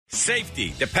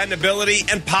Safety, dependability,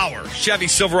 and power. Chevy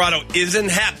Silverado isn't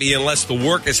happy unless the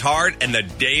work is hard and the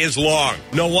day is long.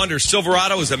 No wonder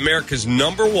Silverado is America's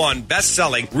 #1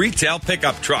 best-selling retail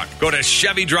pickup truck. Go to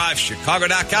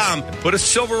ChevyDriveChicago.com and put a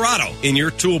Silverado in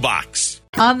your toolbox.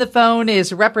 On the phone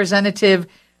is Representative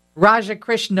Raja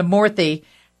Krishnamoorthi.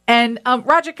 And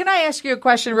Raja, can I ask you a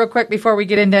question real quick before we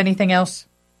get into anything else?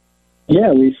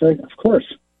 Yeah, Lisa, of course.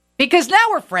 Because now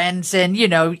we're friends, and, you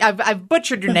know, I've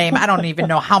butchered your name. I don't even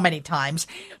know how many times.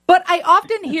 But I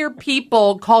often hear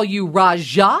people call you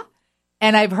Raja,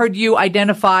 and I've heard you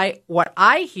identify what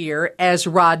I hear as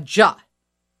Raja.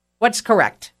 What's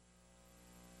correct?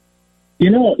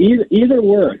 You know, either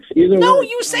works. No,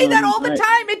 you say that all the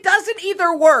time. It doesn't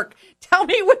either work. Tell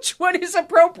me which one is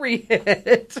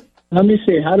appropriate. Let me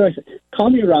see. How do I say it? Call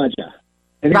me Raja.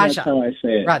 I think Raja. That's how I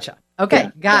say it. Raja.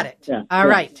 Okay, got it. All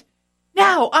right.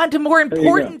 Now, on to more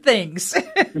important things.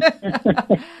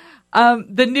 The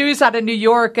news out of New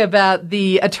York about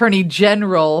the Attorney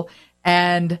General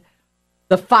and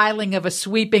the filing of a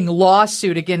sweeping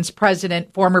lawsuit against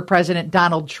former President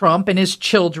Donald Trump and his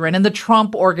children, and the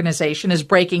Trump Organization is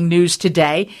breaking news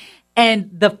today. And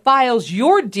the files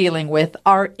you're dealing with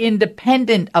are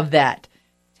independent of that.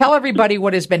 Tell everybody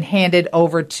what has been handed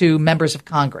over to members of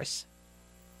Congress.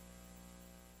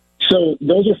 So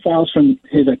those are files from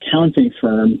his accounting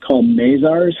firm called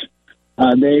Mazars.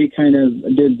 They kind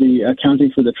of did the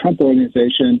accounting for the Trump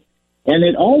Organization. And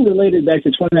it all related back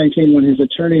to 2019 when his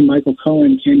attorney, Michael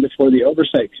Cohen, came before the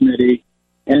Oversight Committee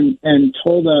and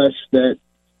told us that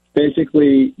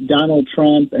basically Donald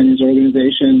Trump and his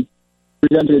organization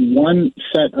presented one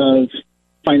set of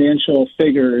financial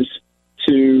figures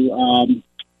to,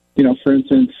 for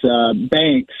instance,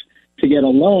 banks to get a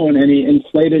loan, and he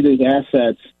inflated his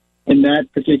assets in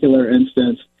that particular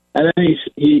instance. And then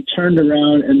he turned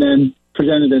around and then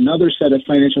presented another set of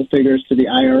financial figures to the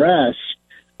IRS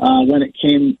when it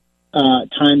came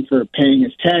time for paying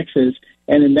his taxes.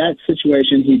 And in that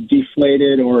situation, he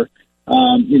deflated or,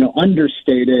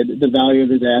 understated the value of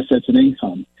his assets and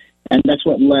income. And that's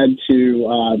what led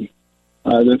to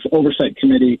the Oversight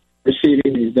Committee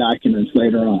receiving these documents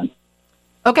later on.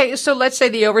 Okay, so let's say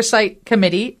the Oversight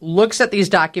Committee looks at these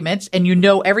documents and you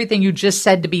know everything you just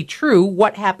said to be true.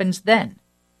 What happens then?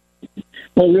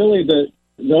 Well, really, the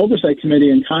Oversight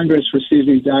Committee in Congress receives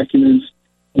these documents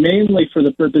mainly for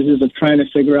the purposes of trying to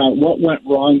figure out what went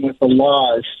wrong with the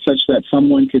laws such that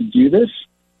someone could do this.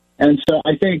 And so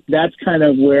I think that's kind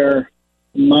of where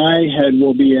my head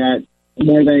will be at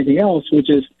more than anything else,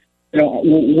 which is,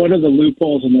 what are the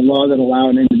loopholes in the law that allow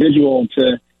an individual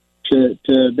to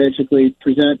basically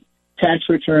present tax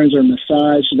returns or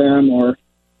massage them or,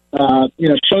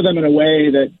 show them in a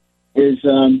way that is,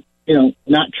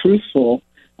 not truthful,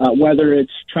 whether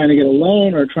it's trying to get a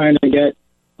loan or trying to get,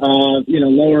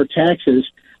 lower taxes.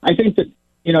 I think that,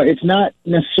 it's not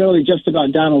necessarily just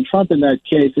about Donald Trump in that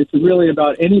case. It's really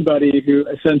about anybody who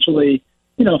essentially,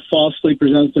 falsely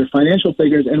presents their financial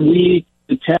figures, and we,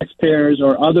 the taxpayers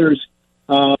or others,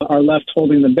 are left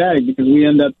holding the bag because we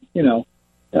end up,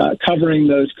 covering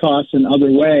those costs in other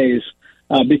ways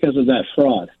because of that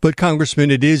fraud. But,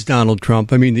 Congressman, it is Donald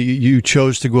Trump. I mean, you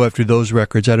chose to go after those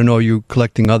records. I don't know, are you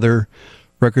collecting other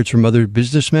records from other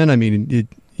businessmen? I mean,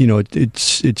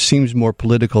 it seems more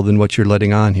political than what you're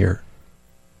letting on here.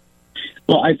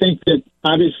 Well, I think that,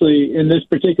 obviously, in this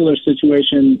particular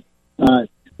situation,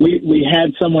 we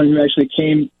had someone who actually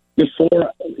came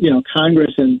before,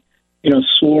 Congress and,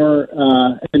 swore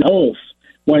an oath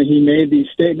when he made these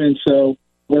statements. So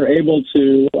we're able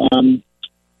to,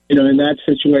 in that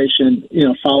situation,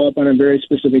 follow up on a very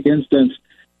specific instance.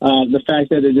 The fact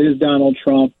that it is Donald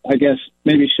Trump, I guess,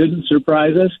 maybe shouldn't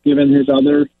surprise us, given his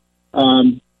other,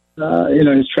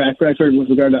 his track record with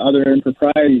regard to other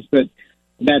improprieties. But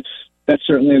that's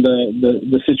certainly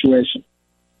the situation.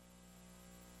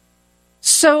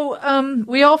 So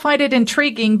we all find it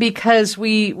intriguing because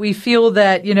we feel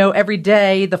that, every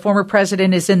day the former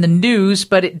president is in the news,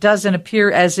 but it doesn't appear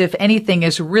as if anything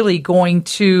is really going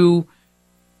to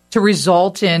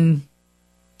result in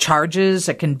charges,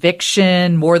 a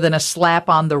conviction, more than a slap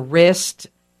on the wrist.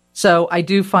 So I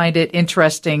do find it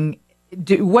interesting.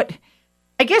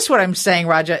 I guess what I'm saying,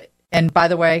 Raja, and by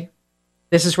the way,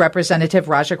 this is Representative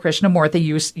Raja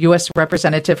Krishnamoorthi, U.S.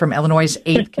 Representative from Illinois'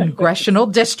 8th Congressional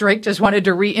District. Just wanted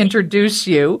to reintroduce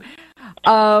you.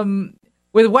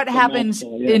 With what happens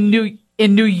in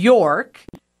New York,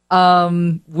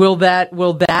 will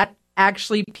that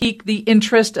actually pique the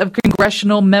interest of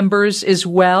congressional members as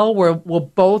well?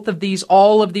 Will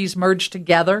all of these merge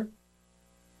together?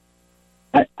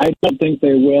 I don't think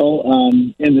they will,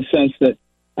 in the sense that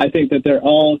I think that they're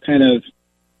all kind of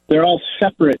they're all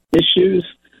separate issues.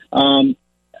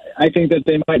 I think that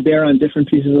they might bear on different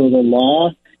pieces of the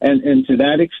law, and to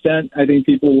that extent, I think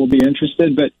people will be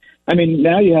interested. But, I mean,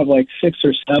 now you have like 6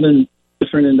 or 7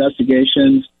 different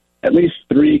investigations, at least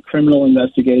 3 criminal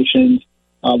investigations,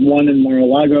 one in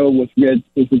Mar-a-Lago with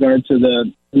regard to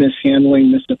the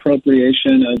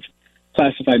misappropriation of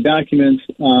classified documents,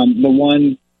 the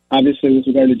one, obviously, with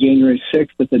regard to January 6th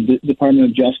that the Department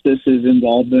of Justice is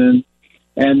involved in,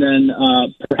 and then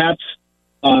perhaps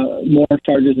more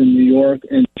charges in New York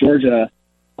and Georgia.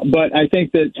 But I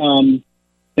think that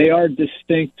they are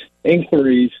distinct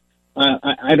inquiries.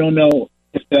 I don't know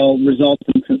if they'll result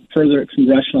in further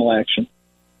congressional action.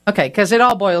 Okay, because it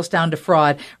all boils down to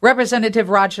fraud. Representative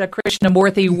Raja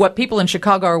Krishnamoorthi, what people in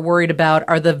Chicago are worried about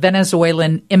are the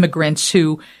Venezuelan immigrants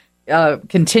who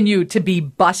continue to be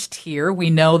bussed here. We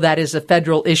know that is a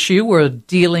federal issue. We're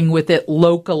dealing with it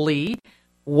locally.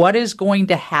 What is going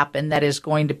to happen that is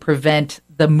going to prevent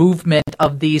the movement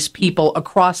of these people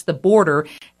across the border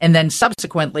and then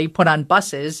subsequently put on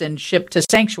buses and shipped to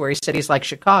sanctuary cities like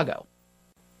Chicago?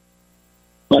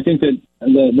 Well, I think that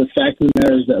the fact of the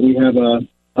matter is that we have a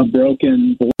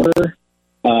broken border.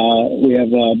 We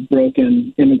have a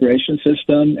broken immigration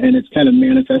system, and it's kind of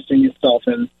manifesting itself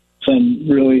in some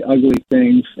really ugly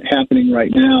things happening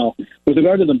right now. With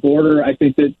regard to the border, I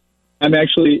think that I'm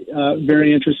actually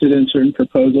very interested in certain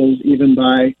proposals, even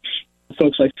by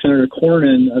folks like Senator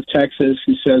Cornyn of Texas,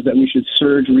 who says that we should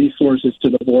surge resources to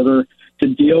the border to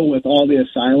deal with all the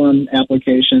asylum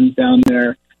applications down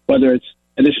there, whether it's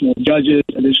additional judges,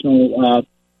 additional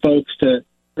folks to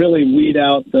really weed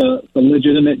out the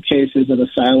legitimate cases of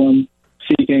asylum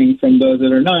seeking from those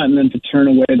that are not, and then to turn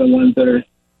away the ones that are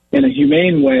in a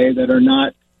humane way that are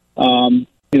not,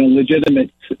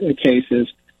 legitimate cases.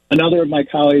 Another of my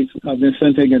colleagues,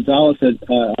 Vicente Gonzalez,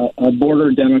 a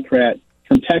border Democrat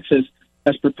from Texas,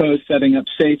 has proposed setting up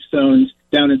safe zones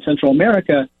down in Central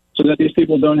America so that these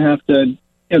people don't have to,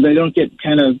 they don't get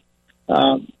kind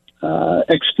of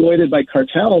exploited by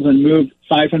cartels and moved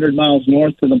 500 miles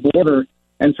north to the border.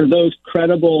 And for those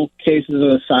credible cases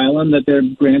of asylum, that they're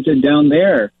granted down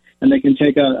there, and they can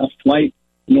take a flight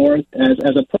north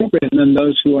as appropriate, and then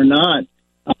those who are not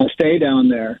stay down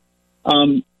there.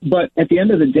 But at the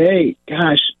end of the day,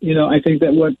 gosh, I think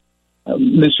that what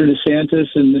Mr. DeSantis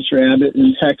and Mr. Abbott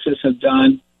in Texas have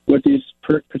done with these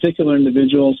particular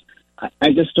individuals,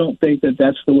 I just don't think that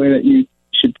that's the way that you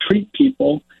should treat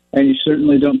people, and you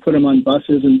certainly don't put them on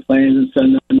buses and planes and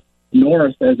send them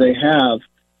north as they have.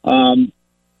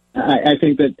 I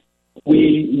think that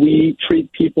we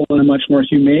treat people in a much more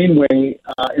humane way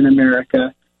in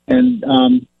America, and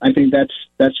I think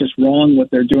that's just wrong what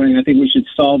they're doing. I think we should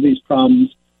solve these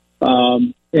problems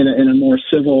in a more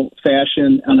civil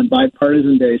fashion on a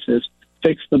bipartisan basis,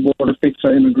 fix the border, fix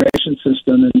our immigration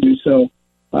system, and do so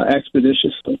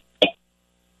expeditiously.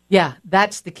 Yeah,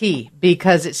 that's the key,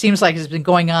 because it seems like it's been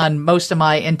going on most of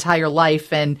my entire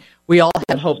life, and we all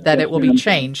have hope that it will be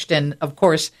changed. And, of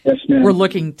course, we're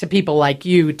looking to people like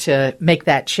you to make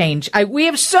that change. We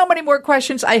have so many more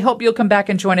questions. I hope you'll come back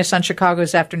and join us on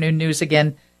Chicago's Afternoon News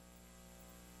again.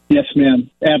 Yes, ma'am.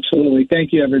 Absolutely.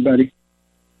 Thank you, everybody.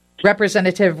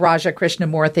 Representative Raja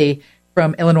Krishnamoorthi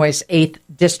from Illinois' 8th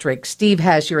District. Steve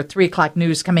has your 3 o'clock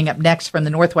news coming up next from the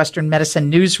Northwestern Medicine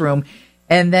Newsroom.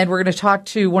 And then we're going to talk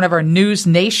to one of our News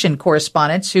Nation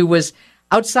correspondents who was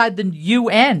outside the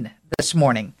UN this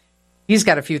morning. He's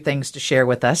got a few things to share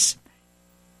with us.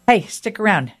 Hey, stick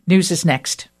around. News is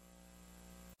next.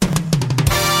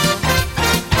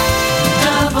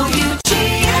 W